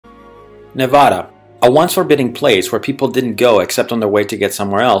Nevada, a once forbidding place where people didn't go except on their way to get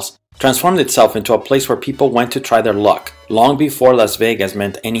somewhere else, transformed itself into a place where people went to try their luck, long before Las Vegas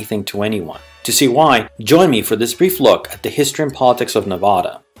meant anything to anyone. To see why, join me for this brief look at the history and politics of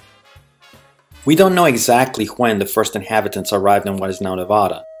Nevada. We don't know exactly when the first inhabitants arrived in what is now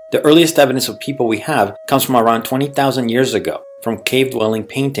Nevada. The earliest evidence of people we have comes from around 20,000 years ago, from cave-dwelling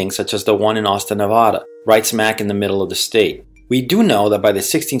paintings such as the one in Austin, Nevada, right smack in the middle of the state. We do know that by the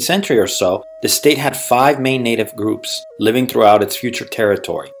 16th century or so, the state had 5 main native groups living throughout its future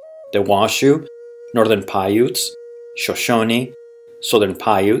territory: the Washoe, Northern Paiutes, Shoshone, Southern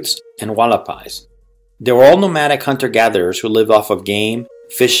Paiutes, and Wallapies. They were all nomadic hunter-gatherers who lived off of game,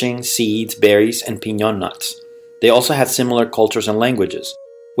 fishing, seeds, berries, and piñon nuts. They also had similar cultures and languages.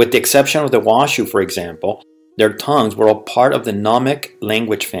 With the exception of the Washoe, for example, their tongues were all part of the Nomic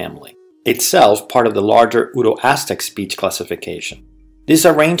language family, itself part of the larger Uto-Aztec speech classification. This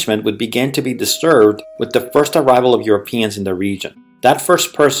arrangement would begin to be disturbed with the first arrival of Europeans in the region. That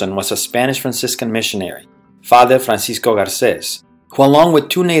first person was a Spanish Franciscan missionary, Father Francisco Garces, who along with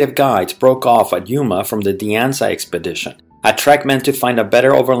 2 native guides broke off at Yuma from the De Anza expedition, a trek meant to find a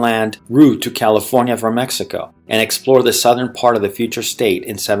better overland route to California from Mexico and explore the southern part of the future state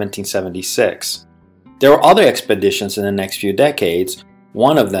in 1776. There were other expeditions in the next few decades.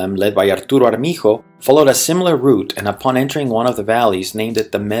 One of them, led by Arturo Armijo, followed a similar route and upon entering one of the valleys named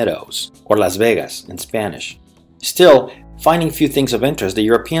it the Meadows, or Las Vegas in Spanish. Still, finding few things of interest, the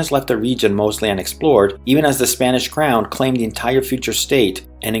Europeans left the region mostly unexplored, even as the Spanish crown claimed the entire future state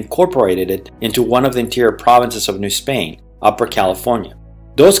and incorporated it into one of the interior provinces of New Spain, Upper California.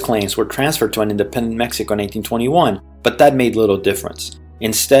 Those claims were transferred to an independent Mexico in 1821, but that made little difference.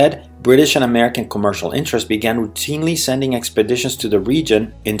 Instead, British and American commercial interests began routinely sending expeditions to the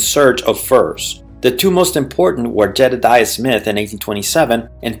region in search of furs. The 2 most important were Jedediah Smith in 1827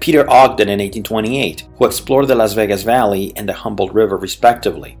 and Peter Ogden in 1828, who explored the Las Vegas Valley and the Humboldt River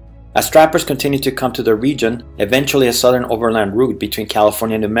respectively. As trappers continued to come to the region, eventually a southern overland route between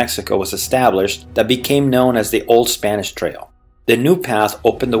California and New Mexico was established that became known as the Old Spanish Trail. The new path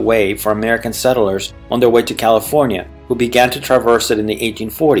opened the way for American settlers on their way to California, who began to traverse it in the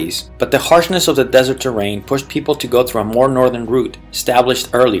 1840s, but the harshness of the desert terrain pushed people to go through a more northern route established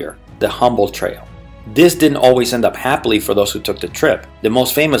earlier, the Humboldt Trail. This didn't always end up happily for those who took the trip. The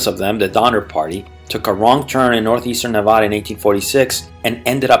most famous of them, the Donner Party, took a wrong turn in northeastern Nevada in 1846 and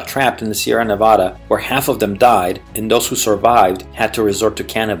ended up trapped in the Sierra Nevada, where half of them died and those who survived had to resort to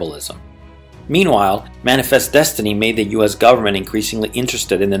cannibalism. Meanwhile, Manifest Destiny made the US government increasingly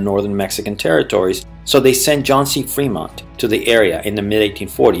interested in the northern Mexican territories, so they sent John C. Fremont to the area in the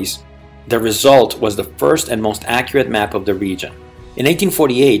mid-1840s. The result was the first and most accurate map of the region. In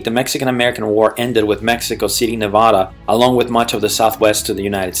 1848, the Mexican-American War ended with Mexico ceding Nevada along with much of the Southwest to the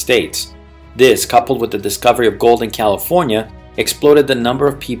United States. This, coupled with the discovery of gold in California, exploded the number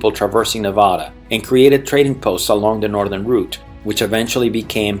of people traversing Nevada and created trading posts along the northern route, which eventually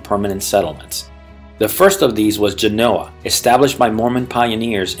became permanent settlements. The first of these was Genoa, established by Mormon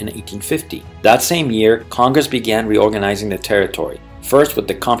pioneers in 1850. That same year, Congress began reorganizing the territory. First, with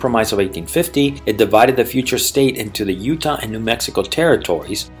the Compromise of 1850, it divided the future state into the Utah and New Mexico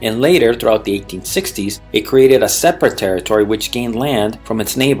territories, and later, throughout the 1860s, it created a separate territory which gained land from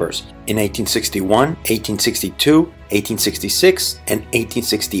its neighbors in 1861, 1862, 1866, and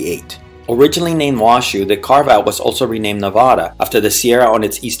 1868. Originally named Washoe, the carve-out was also renamed Nevada after the Sierra on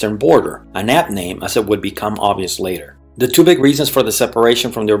its eastern border, an apt name as it would become obvious later. The 2 big reasons for the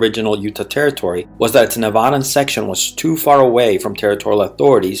separation from the original Utah territory was that its Nevadan section was too far away from territorial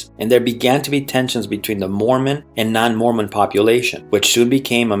authorities, and there began to be tensions between the Mormon and non-Mormon population, which soon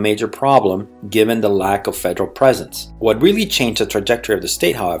became a major problem given the lack of federal presence. What really changed the trajectory of the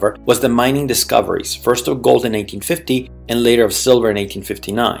state, however, was the mining discoveries, first of gold in 1850 and later of silver in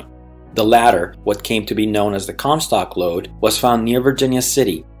 1859. The latter, what came to be known as the Comstock Lode, was found near Virginia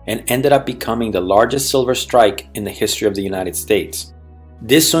City and ended up becoming the largest silver strike in the history of the United States.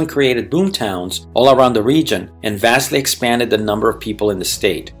 This soon created boom towns all around the region and vastly expanded the number of people in the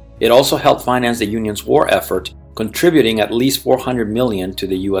state. It also helped finance the Union's war effort, contributing at least $400 million to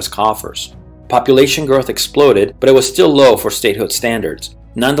the U.S. coffers. Population growth exploded, but it was still low for statehood standards.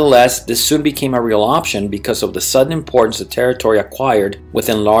 Nonetheless, this soon became a real option because of the sudden importance the territory acquired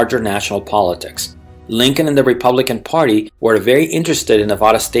within larger national politics. Lincoln and the Republican Party were very interested in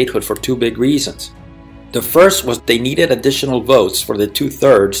Nevada statehood for 2 big reasons. The first was they needed additional votes for the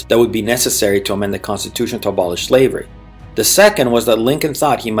 2/3 that would be necessary to amend the Constitution to abolish slavery. The second was that Lincoln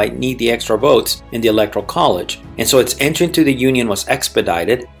thought he might need the extra votes in the Electoral College, and so its entry into the Union was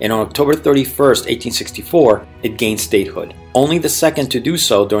expedited, and on October 31, 1864, it gained statehood. only the second to do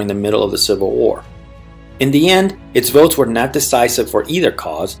so during the middle of the Civil War. In the end, its votes were not decisive for either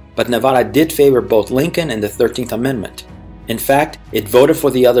cause, but Nevada did favor both Lincoln and the 13th Amendment. In fact, it voted for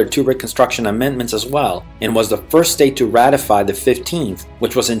the other two Reconstruction Amendments as well, and was the first state to ratify the 15th,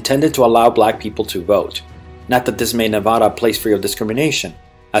 which was intended to allow black people to vote. Not that this made Nevada a place free of discrimination.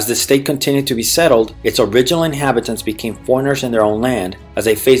 As the state continued to be settled, its original inhabitants became foreigners in their own land as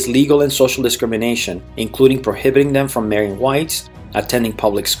they faced legal and social discrimination, including prohibiting them from marrying whites, attending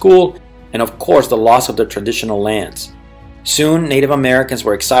public school, and of course the loss of their traditional lands. Soon, Native Americans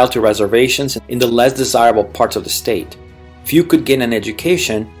were exiled to reservations in the less desirable parts of the state. Few could gain an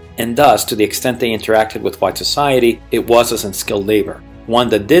education, and thus, to the extent they interacted with white society, it was as unskilled labor. One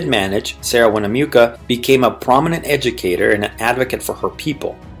that did manage, Sarah Winnemucca, became a prominent educator and an advocate for her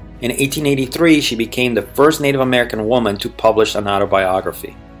people. In 1883, she became the first Native American woman to publish an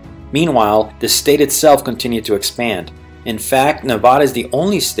autobiography. Meanwhile, the state itself continued to expand. In fact, Nevada is the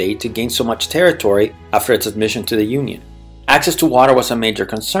only state to gain so much territory after its admission to the Union. Access to water was a major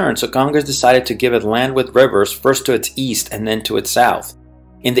concern, so Congress decided to give it land with rivers first to its east and then to its south.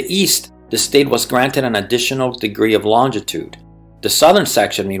 In the east, the state was granted an additional degree of longitude. The southern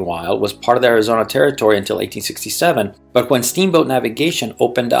section, meanwhile, was part of the Arizona Territory until 1867, but when steamboat navigation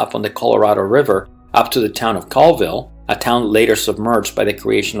opened up on the Colorado River up to the town of Colville, a town later submerged by the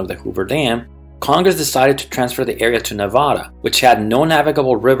creation of the Hoover Dam, Congress decided to transfer the area to Nevada, which had no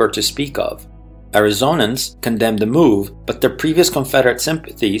navigable river to speak of. Arizonans condemned the move, but their previous Confederate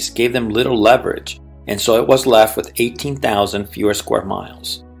sympathies gave them little leverage, and so it was left with 18,000 fewer square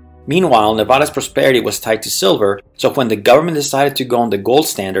miles. Meanwhile, Nevada's prosperity was tied to silver, so when the government decided to go on the gold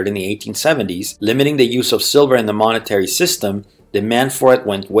standard in the 1870s, limiting the use of silver in the monetary system, demand for it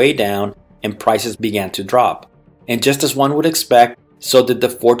went way down and prices began to drop. And just as one would expect, so did the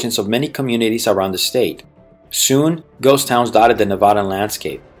fortunes of many communities around the state. Soon, ghost towns dotted the Nevadan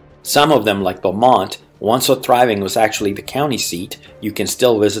landscape. Some of them, like Beaumont, once so thriving was actually the county seat, you can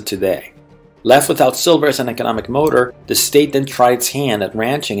still visit today. Left without silver as an economic motor, the state then tried its hand at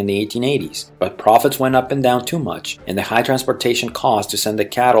ranching in the 1880s, but profits went up and down too much, and the high transportation cost to send the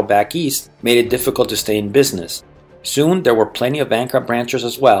cattle back east made it difficult to stay in business. Soon, there were plenty of bankrupt ranchers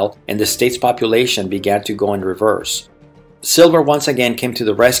as well, and the state's population began to go in reverse. Silver once again came to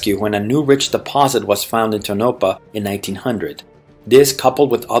the rescue when a new rich deposit was found in Tonopah in 1900. This, coupled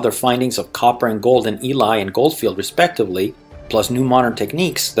with other findings of copper and gold in Ely and Goldfield respectively, plus new modern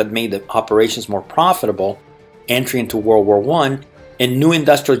techniques that made the operations more profitable, entry into World War I, and new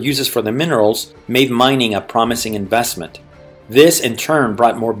industrial uses for the minerals, made mining a promising investment. This in turn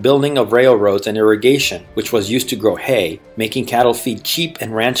brought more building of railroads and irrigation, which was used to grow hay, making cattle feed cheap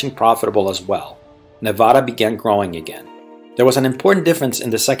and ranching profitable as well. Nevada began growing again. There was an important difference in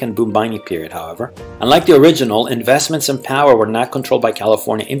the second boom-bini period, however. Unlike the original, investments and power were not controlled by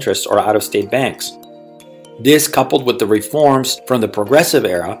California interests or out-of-state banks. This, coupled with the reforms from the Progressive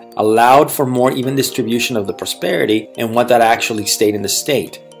era, allowed for more even distribution of the prosperity and what that actually stayed in the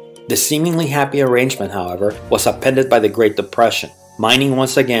state. The seemingly happy arrangement, however, was upended by the Great Depression. Mining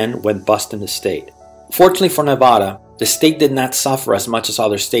once again went bust in the state. Fortunately for Nevada, the state did not suffer as much as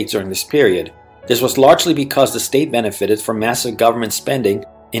other states during this period. This was largely because the state benefited from massive government spending,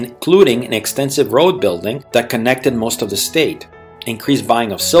 including an extensive road building that connected most of the state, increased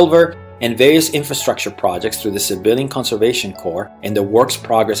buying of silver, and various infrastructure projects through the Civilian Conservation Corps and the Works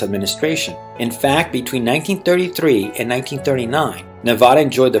Progress Administration. In fact, between 1933 and 1939, Nevada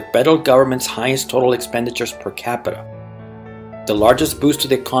enjoyed the federal government's highest total expenditures per capita. The largest boost to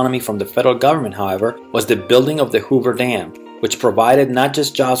the economy from the federal government, however, was the building of the Hoover Dam, which provided not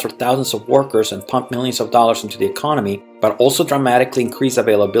just jobs for thousands of workers and pumped millions of dollars into the economy, but also dramatically increased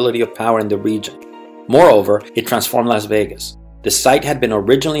availability of power in the region. Moreover, it transformed Las Vegas. The site had been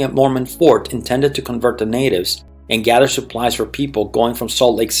originally a Mormon fort intended to convert the natives and gather supplies for people going from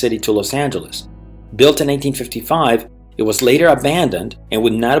Salt Lake City to Los Angeles. Built in 1855, it was later abandoned and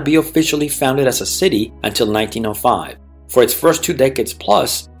would not be officially founded as a city until 1905. For its first 2 decades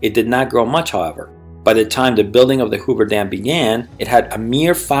plus, it did not grow much, however. By the time the building of the Hoover Dam began, it had a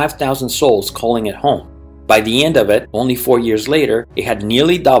mere 5,000 souls calling it home. By the end of it, only 4 years later, it had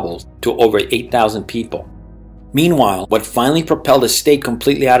nearly doubled to over 8,000 people. Meanwhile, what finally propelled the state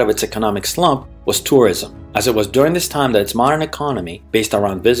completely out of its economic slump was tourism, as it was during this time that its modern economy, based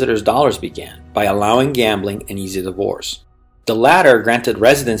around visitors' dollars, began, by allowing gambling and easy divorce. The latter granted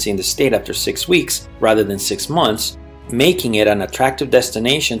residency in the state after 6 weeks rather than 6 months, making it an attractive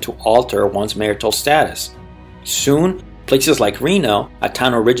destination to alter one's marital status. Soon, places like Reno, a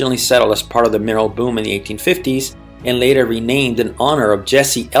town originally settled as part of the mineral boom in the 1850s and later renamed in honor of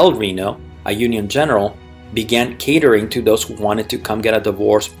Jesse L. Reno, a Union general, began catering to those who wanted to come get a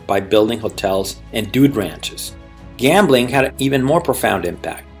divorce by building hotels and dude ranches. Gambling had an even more profound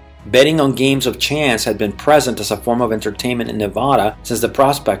impact. Betting on games of chance had been present as a form of entertainment in Nevada since the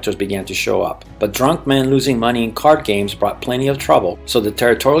prospectors began to show up. But drunk men losing money in card games brought plenty of trouble, so the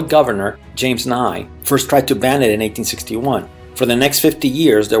territorial governor, James Nye, first tried to ban it in 1861. For the next 50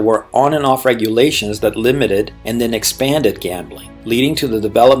 years, there were on and off regulations that limited and then expanded gambling, leading to the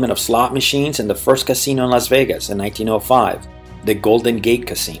development of slot machines and the first casino in Las Vegas in 1905, the Golden Gate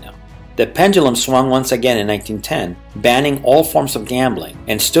Casino. The pendulum swung once again in 1910, banning all forms of gambling,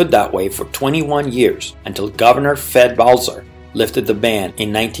 and stood that way for 21 years until Governor Fred Balzer lifted the ban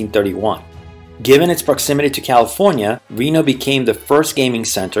in 1931. Given its proximity to California, Reno became the first gaming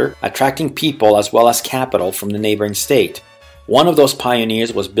center, attracting people as well as capital from the neighboring state. One of those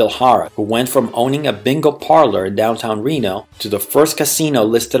pioneers was Bill Harrod, who went from owning a bingo parlor in downtown Reno to the first casino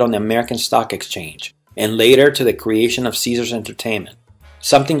listed on the American Stock Exchange, and later to the creation of Caesars Entertainment.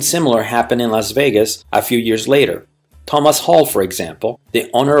 Something similar happened in Las Vegas a few years later. Thomas Hall, for example, the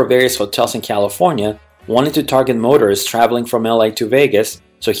owner of various hotels in California, wanted to target motorists traveling from LA to Vegas,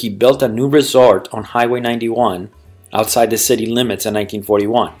 so he built a new resort on Highway 91 outside the city limits in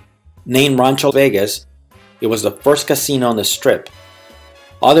 1941. Named Rancho Vegas, it was the first casino on the Strip.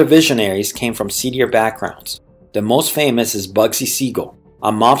 Other visionaries came from seedier backgrounds. The most famous is Bugsy Siegel,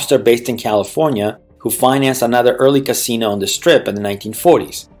 a mobster based in California who financed another early casino on the Strip in the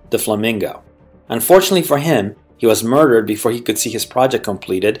 1940s, the Flamingo. Unfortunately for him, he was murdered before he could see his project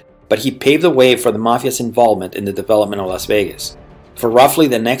completed, but he paved the way for the mafia's involvement in the development of Las Vegas. For roughly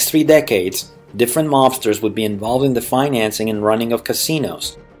the next 3 decades, different mobsters would be involved in the financing and running of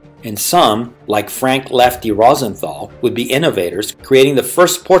casinos, and some, like Frank Lefty Rosenthal, would be innovators, creating the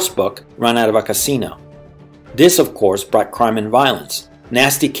first sportsbook run out of a casino. This, of course, brought crime and violence.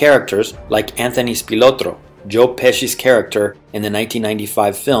 Nasty characters like Anthony Spilotro, Joe Pesci's character in the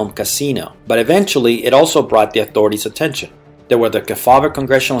 1995 film Casino, but eventually it also brought the authorities' attention. There were the Kefauver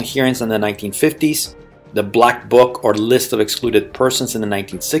congressional hearings in the 1950s, the Black Book or List of Excluded Persons in the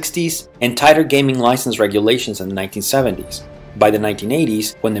 1960s, and tighter gaming license regulations in the 1970s. By the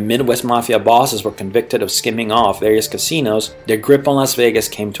 1980s, when the Midwest Mafia bosses were convicted of skimming off various casinos, their grip on Las Vegas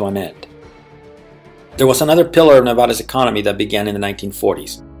came to an end. There was another pillar of Nevada's economy that began in the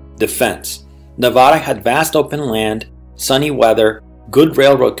 1940s: defense. Nevada had vast open land, sunny weather, good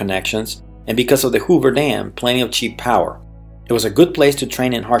railroad connections, and because of the Hoover Dam, plenty of cheap power. It was a good place to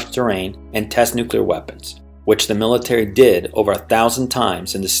train in harsh terrain and test nuclear weapons, which the military did over 1,000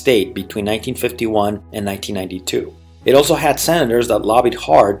 times in the state between 1951 and 1992. It also had senators that lobbied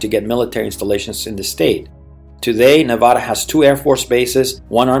hard to get military installations in the state. Today, Nevada has 2 Air Force bases,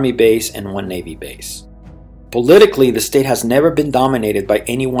 1 Army base, and 1 Navy base. Politically, the state has never been dominated by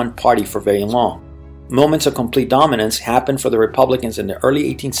any one party for very long. Moments of complete dominance happened for the Republicans in the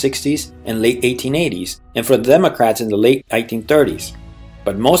early 1860s and late 1880s, and for the Democrats in the late 1930s.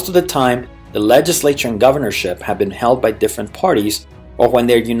 But most of the time, the legislature and governorship have been held by different parties, or when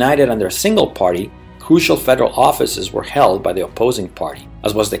they're united under a single party, crucial federal offices were held by the opposing party,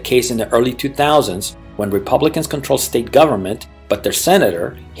 as was the case in the early 2000s when Republicans controlled state government, but their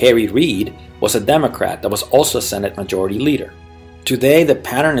senator, Harry Reid, was a Democrat that was also a Senate Majority Leader. Today, the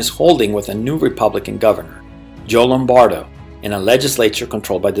pattern is holding with a new Republican governor, Joe Lombardo, in a legislature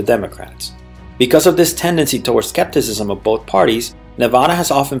controlled by the Democrats. Because of this tendency towards skepticism of both parties, Nevada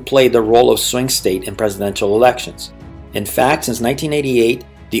has often played the role of swing state in presidential elections. In fact, since 1988,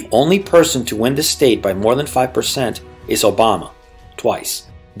 the only person to win the state by more than 5% is Obama, twice.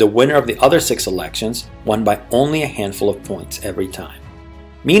 The winner of the other 6 elections won by only a handful of points every time.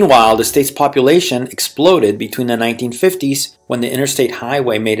 Meanwhile, the state's population exploded between the 1950s, when the interstate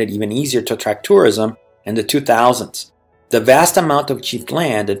highway made it even easier to attract tourism, and the 2000s. The vast amount of cheap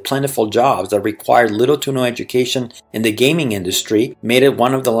land and plentiful jobs that required little to no education in the gaming industry made it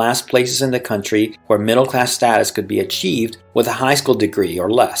one of the last places in the country where middle-class status could be achieved with a high school degree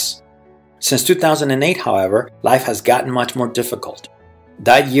or less. Since 2008, however, life has gotten much more difficult.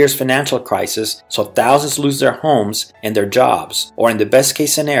 That year's financial crisis saw thousands lose their homes and their jobs, or in the best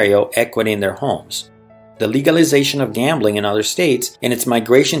case scenario, equity in their homes. The legalization of gambling in other states and its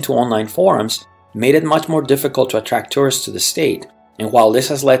migration to online forums made it much more difficult to attract tourists to the state, and while this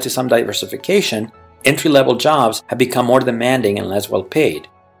has led to some diversification, entry-level jobs have become more demanding and less well paid.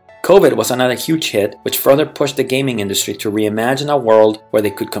 COVID was another huge hit, which further pushed the gaming industry to reimagine a world where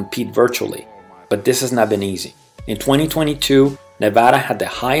they could compete virtually. But this has not been easy. In 2022, Nevada had the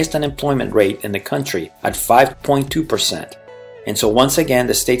highest unemployment rate in the country at 5.2%. And so once again,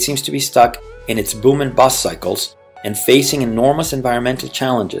 the state seems to be stuck in its boom and bust cycles, and facing enormous environmental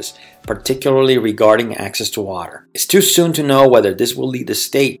challenges, particularly regarding access to water. It's too soon to know whether this will lead the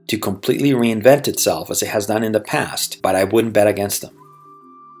state to completely reinvent itself as it has done in the past, but I wouldn't bet against them.